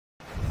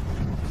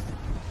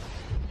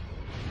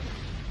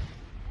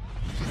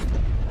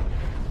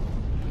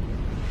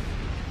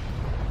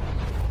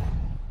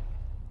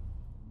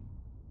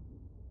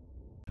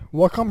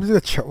welcome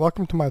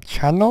to my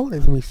channel.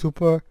 It's me,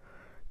 Super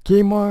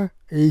Gamer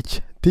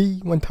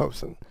HD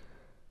 1000.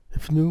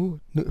 If you're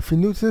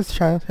new to this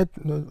channel,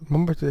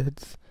 remember to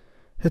hit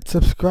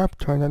subscribe,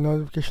 turn that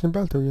notification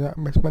bell so you not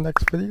miss my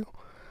next video.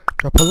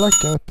 Drop a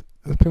like and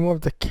let me more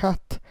of the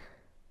cat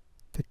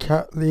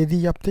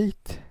lady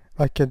update,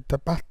 like the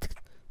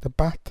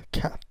bat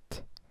cat.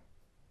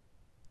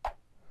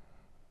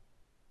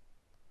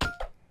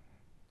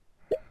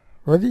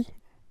 Ready,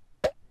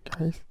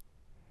 guys?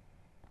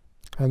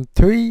 And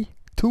 3,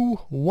 2,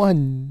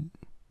 1.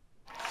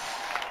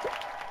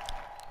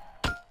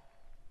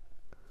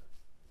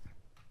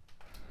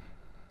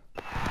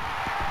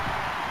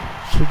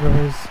 She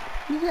goes,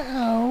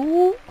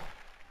 meow.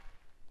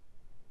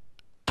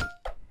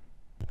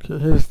 Okay,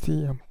 here's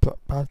the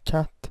bad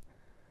cat.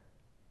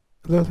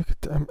 Look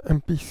at the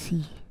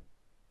NPC.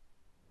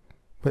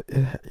 But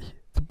the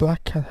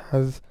black cat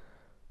has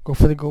go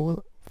for the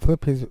goal,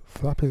 flap his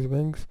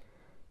wings,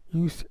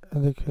 use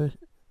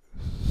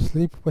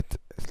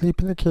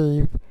sleep in the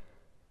cave,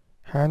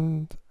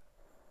 hang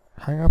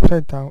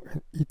upside down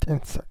and eat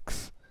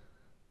insects.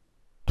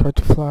 Try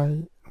to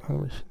fly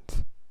on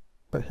missions.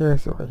 But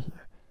here's right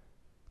here.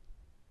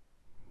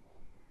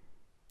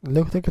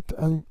 Look at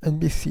the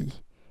NPC.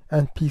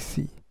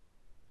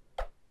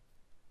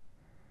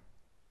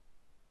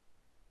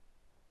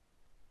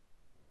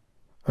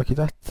 Okay,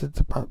 that's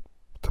about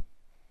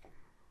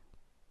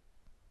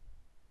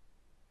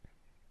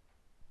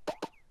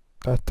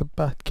that's the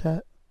bad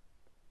cat.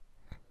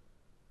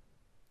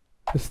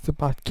 This is the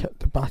bad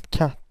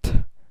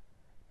cat.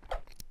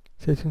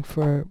 Sitting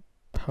for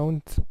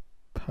Pouncy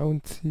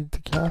the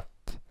cat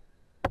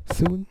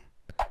soon.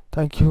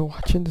 Thank you for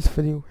watching this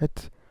video.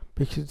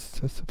 Make sure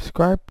to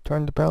subscribe,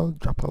 turn the bell,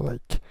 drop a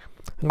like.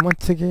 And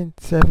once again,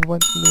 see everyone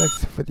in the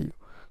next video.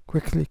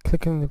 Quickly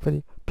click on the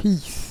video.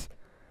 Peace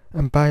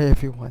and bye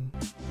everyone.